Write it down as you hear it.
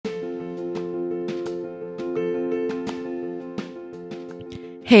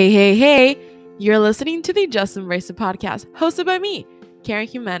Hey. You're listening to the Just Embrace It podcast, hosted by me, Karen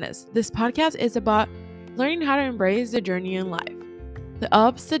Jimenez. This podcast is about learning how to embrace the journey in life, the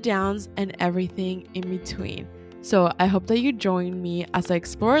ups, the downs, and everything in between. So I hope that you join me as I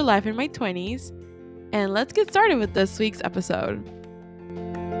explore life in my 20s. And let's get started with this week's episode.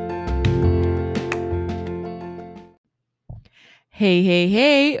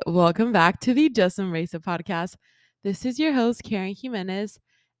 Hey. Welcome back to the Just Embrace It podcast. This is your host, Karen Jimenez.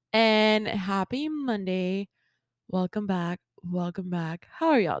 And happy Monday. Welcome back.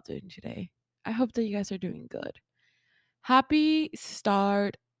 How are y'all doing today? I hope that you guys are doing good. Happy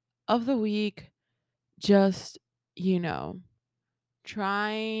start of the week. Just,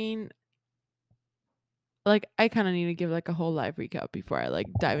 trying I kind of need to give a whole live recap before I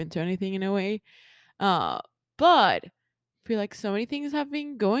dive into anything in a way. But I feel like so many things have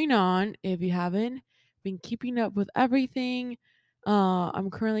been going on. If you haven't been keeping up with everything,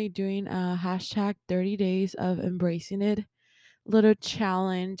 I'm currently doing a hashtag 30 days of embracing it little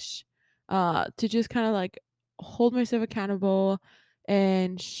challenge to just kind of hold myself accountable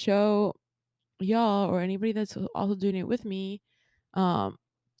and show y'all or anybody that's also doing it with me um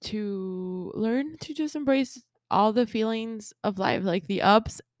to learn to just embrace all the feelings of life, like the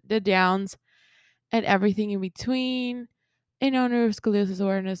ups, the downs, and everything in between, in honor of Scoliosis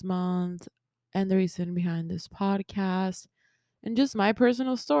Awareness Month and the reason behind this podcast and just my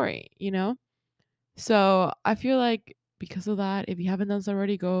personal story. So I feel like because of that, if you haven't done so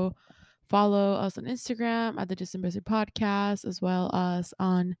already, go follow us on Instagram at the Just Embrace It podcast, as well as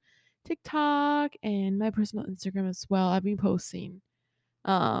on TikTok and my personal Instagram as well. I've been posting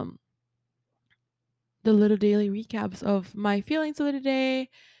um the little daily recaps of my feelings of the day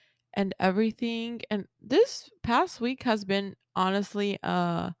and everything. And this past week has been honestly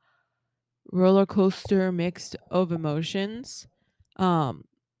a roller coaster mixed of emotions. Um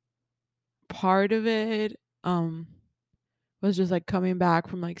Part of it was just coming back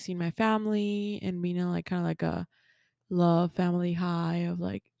from seeing my family and being in kind of a love family high of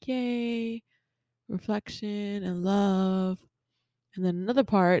yay, reflection and love. And then another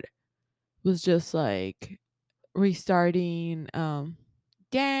part was just restarting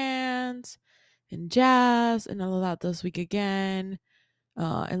dance and jazz and all of that this week again.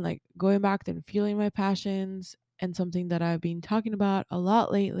 And going back and feeling my passions, and something that I've been talking about a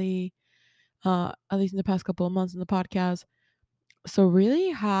lot lately, at least in the past couple of months in the podcast. So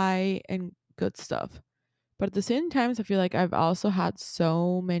really high and good stuff. But at the same times, I feel like I've also had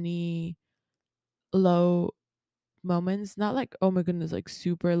so many low moments. Not oh my goodness,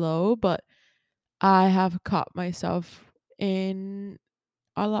 super low, but I have caught myself in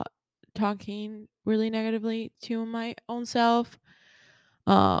a lot talking really negatively to my own self,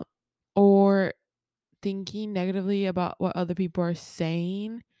 uh, or thinking negatively about what other people are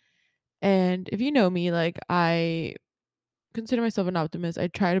saying. And if you know me, I consider myself an optimist. I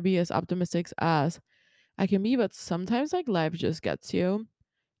try to be as optimistic as I can be, but sometimes life just gets you.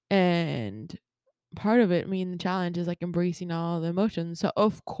 And part of it, the challenge is embracing all the emotions. So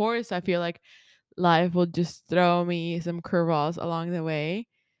of course I feel like life will just throw me some curveballs along the way.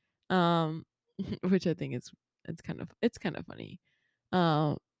 Um which I think is it's kind of funny.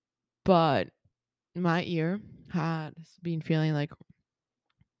 Um but my ear has been feeling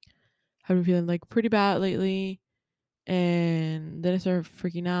pretty bad lately, and then I started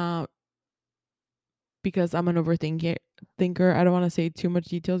freaking out because I'm an overthinker. I don't want to say too much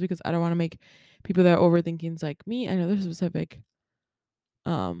details because I don't want to make people that are overthinkings like me. I know there's a specific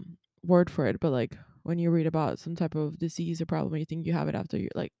word for it, but when you read about some type of disease or problem, you think you have it after you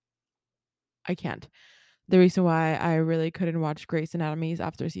I can't. The reason why I really couldn't watch Grey's Anatomy is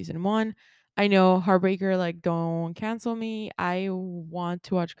after season 1. I know, Heartbreaker, don't cancel me. I want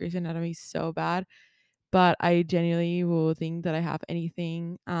to watch Grey's Anatomy so bad, but I genuinely will think that I have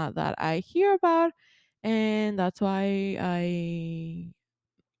anything that I hear about, and that's why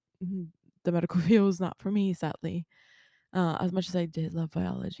the medical field is not for me, sadly. As much as I did love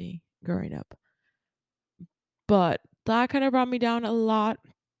biology growing up, but that kind of brought me down a lot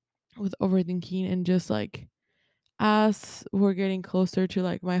with overthinking, and just as we're getting closer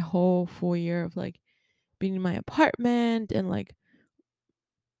to my whole full year of being in my apartment, and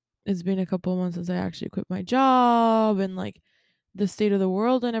it's been a couple of months since I actually quit my job, and the state of the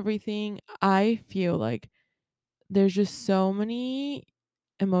world and everything, I feel there's just so many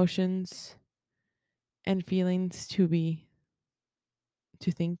emotions and feelings to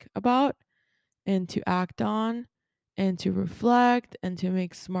think about and to act on and to reflect and to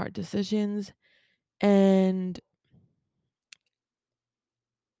make smart decisions. And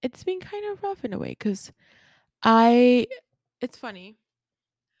it's been kind of rough in a way because I it's funny.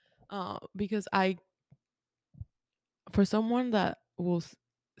 Because I, for someone that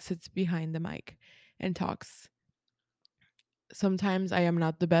sits behind the mic and talks, sometimes I am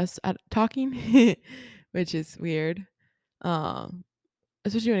not the best at talking, which is weird. Um,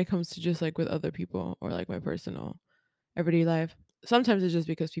 Especially when it comes to just like with other people or like my personal everyday life. Sometimes it's just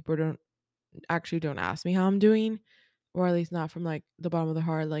because people don't ask me how I'm doing, or at least not from like the bottom of the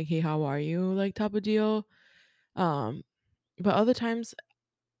heart, like, hey, how are you? Like type of deal. Um, but other times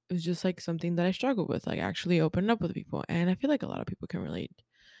it was just like something that I struggle with, like actually opening up with people. And I feel like a lot of people can relate.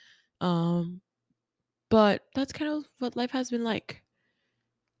 Um, but that's kind of what life has been like.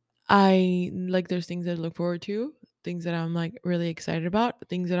 I like there's things that I look forward to, things that I'm like really excited about,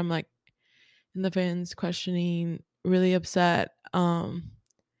 things that I'm like in the fence questioning, really upset. One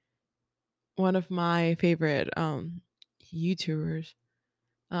of my favorite YouTubers,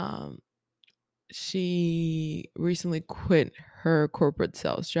 um, she recently quit her corporate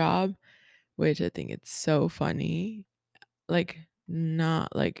sales job, which I think it's so funny. Like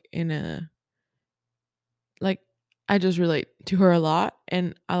not like in a like I just relate to her a lot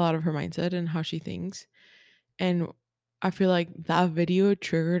and a lot of her mindset and how she thinks. And I feel like that video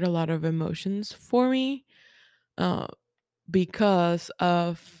triggered a lot of emotions for me uh, because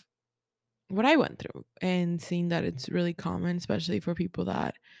of what I went through and seeing that it's really common, especially for people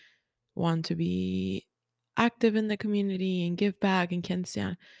that want to be active in the community and give back and can't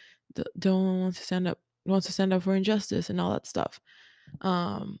stand, don't want to stand up, wants to stand up for injustice and all that stuff.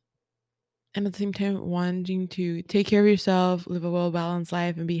 Um, and at the same time, wanting to take care of yourself, live a well balanced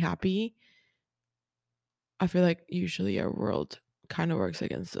life, and be happy. I feel like usually our world kind of works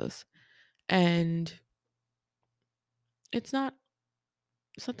against us, and it's not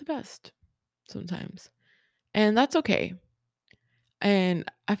it's not the best sometimes, and that's okay. And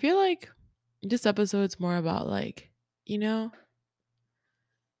I feel like this episode's more about like, you know,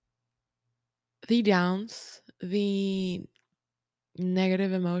 the downs, the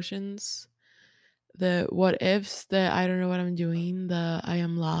negative emotions, the what ifs, the I don't know what I'm doing, the I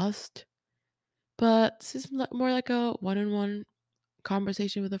am lost. But this is more like a one-on-one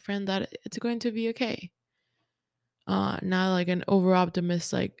conversation with a friend that it's going to be okay. Not like an over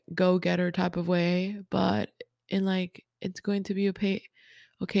optimist, like go getter type of way, but in like it's going to be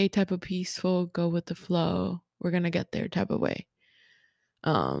okay type of peaceful, go with the flow. We're gonna get there type of way.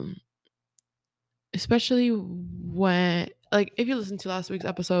 Um, Especially when like if you listen to last week's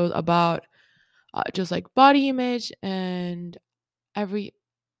episode about just like body image and every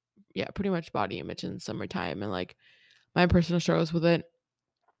yeah pretty much body image in summertime and like my personal struggles with it.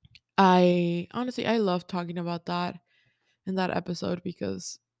 I honestly I love talking about that in that episode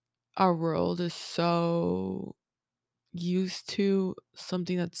because our world is so used to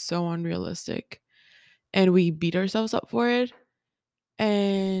something that's so unrealistic and we beat ourselves up for it.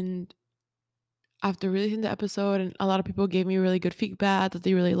 And after releasing the episode, and a lot of people gave me really good feedback that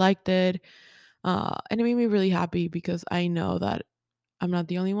they really liked it. And it made me really happy because I know that I'm not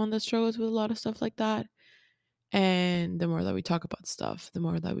the only one that struggles with a lot of stuff like that. And the more that we talk about stuff, the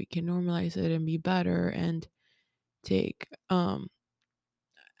more that we can normalize it and be better and take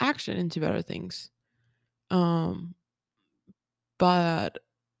action into better things. Um, but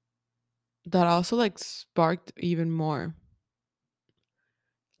that also like sparked even more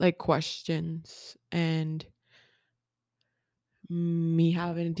like questions and me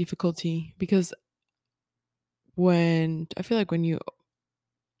having difficulty because when I feel like when you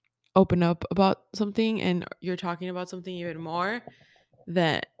open up about something and you're talking about something even more,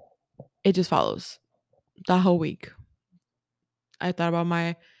 then it just follows that whole week. I thought about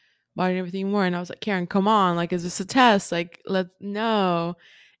my body and everything more, and I was like, Karen, come on, like, is this a test? Like, let's no.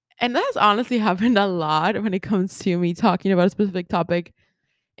 And that's honestly happened a lot when it comes to me talking about a specific topic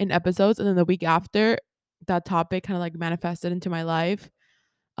in episodes, and then the week after, that topic kind of like manifested into my life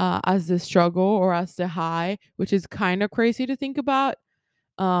as the struggle or as the high, which is kind of crazy to think about.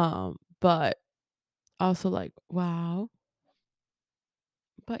 But also like, wow.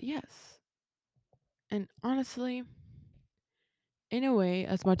 But yes. And honestly, in a way,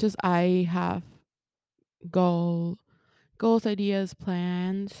 as much as I have goal goals, ideas,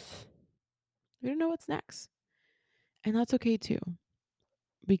 plans, we don't know what's next. And that's okay too,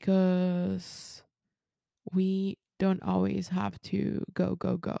 because we don't always have to go,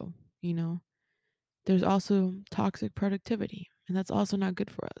 go, go, you know? There's also toxic productivity, and that's also not good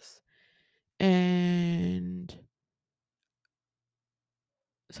for us. And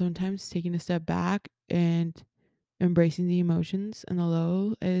sometimes taking a step back and embracing the emotions and the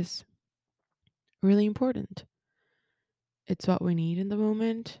low is really important. It's what we need in the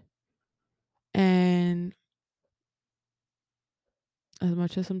moment. And as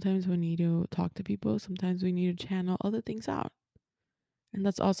much as sometimes we need to talk to people, sometimes we need to channel other things out. And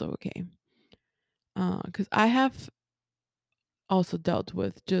that's also okay. Because I have also dealt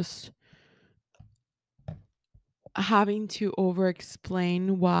with just having to over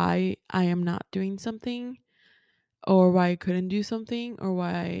explain why I am not doing something, or why I couldn't do something, or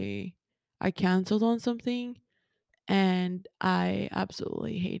why I canceled on something. And I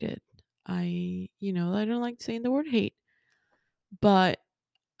absolutely hate it. I don't like saying the word hate, but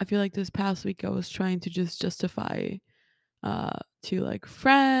I feel like this past week I was trying to just justify to like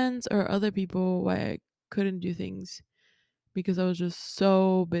friends or other people why I couldn't do things, because I was just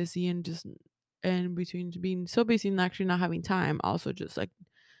so busy, and just and between being so busy and actually not having time, also just like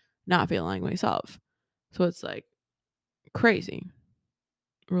not feeling like myself. So it's like crazy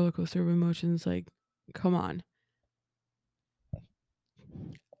roller coaster of emotions. Like, come on.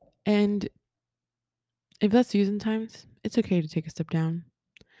 And if that's you sometimes, it's okay to take a step down.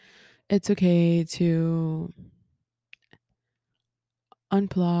 It's okay to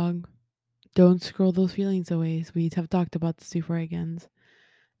unplug. Don't scroll those feelings away. We have talked about this before again.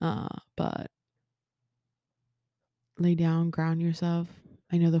 But lay down, ground yourself.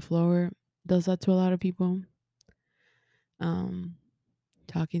 I know the floor does that to a lot of people. Um,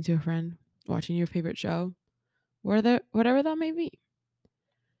 Talking to a friend, watching your favorite show, whatever that may be.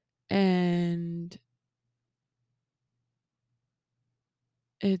 And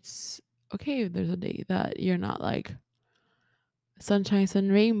it's okay if there's a day that you're not like sunshine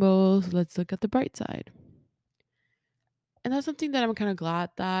and rainbows. Let's look at the bright side. And that's something that I'm kind of glad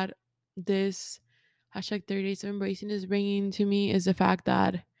that this hashtag 30 days of embracing is bringing to me, is the fact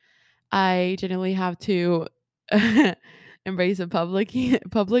that I genuinely have to embrace it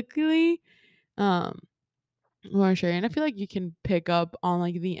publicly. Um, more sure. And I feel like you can pick up on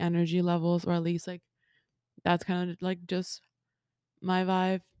like the energy levels, or at least like that's kind of like just my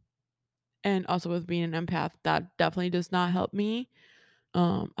vibe. And also with being an empath, that definitely does not help me.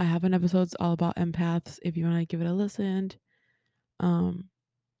 I have an episodes all about empaths if you want to give it a listen. Um,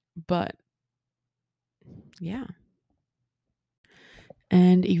 but yeah.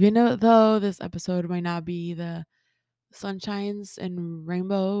 And even though this episode might not be the sunshines and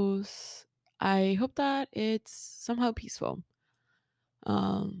rainbows, I hope that it's somehow peaceful.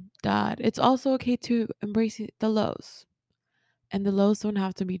 That it's also okay to embrace the lows, and the lows don't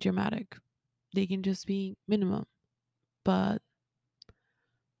have to be dramatic. They can just be minimum. But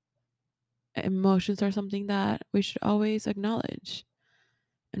emotions are something that we should always acknowledge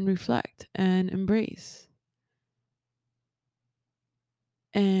and reflect and embrace.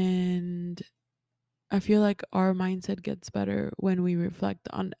 And I feel like our mindset gets better when we reflect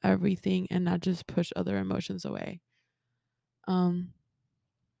on everything and not just push other emotions away. Um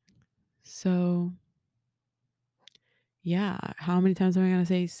so yeah, how many times am I going to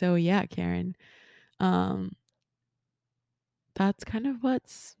say so yeah, Karen? Um that's kind of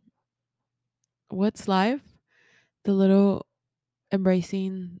what's life. The little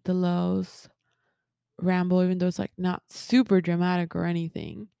embracing the lows, ramble even though it's like not super dramatic or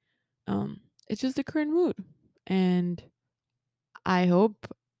anything. It's just the current mood. And I hope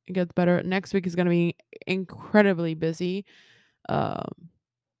it gets better. Next week is going to be incredibly busy, um,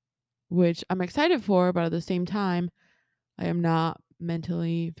 which I'm excited for, but at the same time, I am not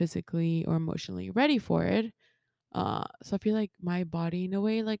mentally, physically, or emotionally ready for it. So I feel like my body, in a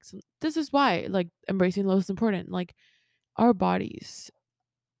way, like this is why like embracing low is important. Like our bodies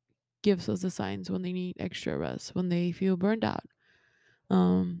gives us the signs when they need extra rest, when they feel burned out.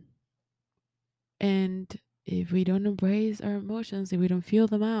 Um, and if we don't embrace our emotions, if we don't feel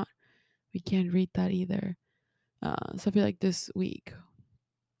them out, we can't read that either. So I feel like this week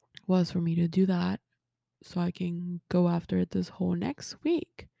was for me to do that, so I can go after it this whole next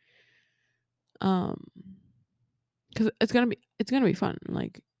week. Um, because it's gonna be fun.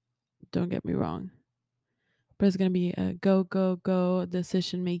 Like, don't get me wrong, but it's gonna be a go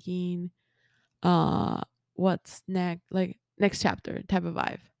decision making. Uh, what's next? Like next chapter type of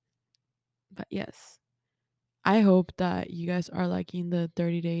vibe. But yes, I hope that you guys are liking the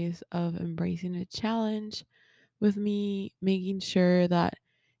 30 days of embracing a challenge with me, making sure that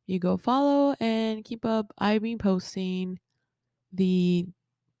you go follow and keep up. I've been posting the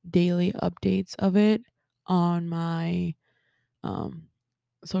daily updates of it on my um,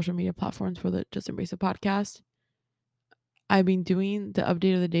 social media platforms for the Just Embrace It podcast. I've been doing the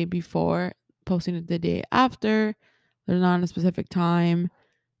update of the day before, posting it the day after. They're not on a specific time,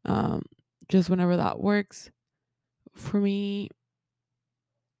 um, just whenever that works for me,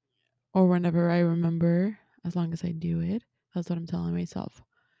 or whenever I remember, as long as I do it. That's what I'm telling myself.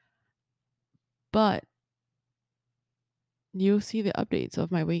 But you'll see the updates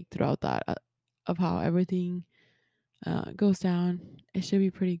of my week throughout that, of how everything goes down. It should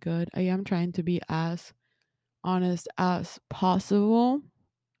be pretty good. I am trying to be as honest as possible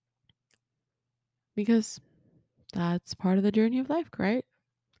because that's part of the journey of life, right?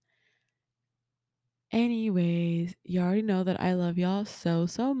 Anyways, you already know that I love y'all so,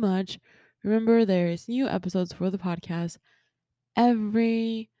 so much. Remember, there's new episodes for the podcast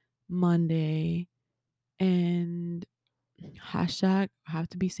every Monday. And hashtag have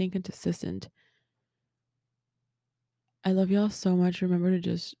to be staying consistent. I love y'all so much. Remember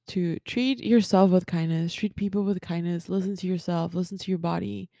to treat yourself with kindness, treat people with kindness, listen to yourself, listen to your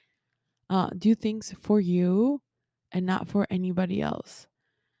body. Do things for you and not for anybody else.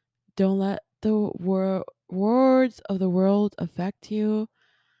 Don't let the words of the world affect you,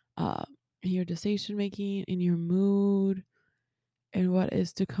 uh, in your decision making, in your mood, and what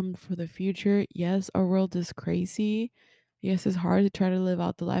is to come for the future. Yes, our world is crazy. Yes, it's hard to try to live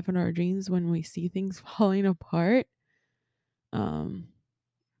out the life in our dreams when we see things falling apart. Um,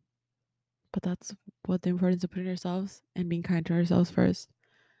 but that's what the importance of putting ourselves and being kind to ourselves first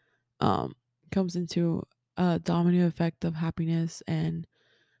um comes into a domino effect of happiness and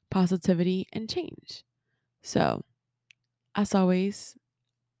positivity and change. So, as always,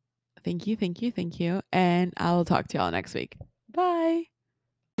 thank you, thank you, thank you, and I will talk to y'all next week. Bye.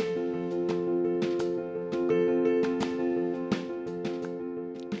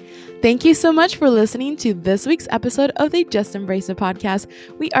 Thank you so much for listening to this week's episode of the Just Embrace It podcast.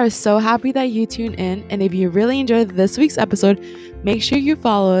 We are so happy that you tune in. And if you really enjoyed this week's episode, make sure you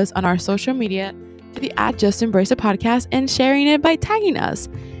follow us on our social media to the @Just Embrace It podcast and sharing it by tagging us.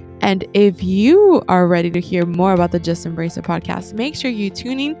 And if you are ready to hear more about the Just Embrace It podcast, make sure you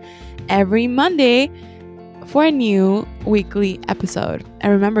tune in every Monday for a new weekly episode.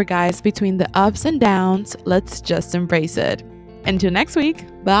 And remember, guys, between the ups and downs, let's just embrace it. Until next week,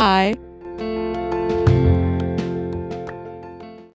 bye.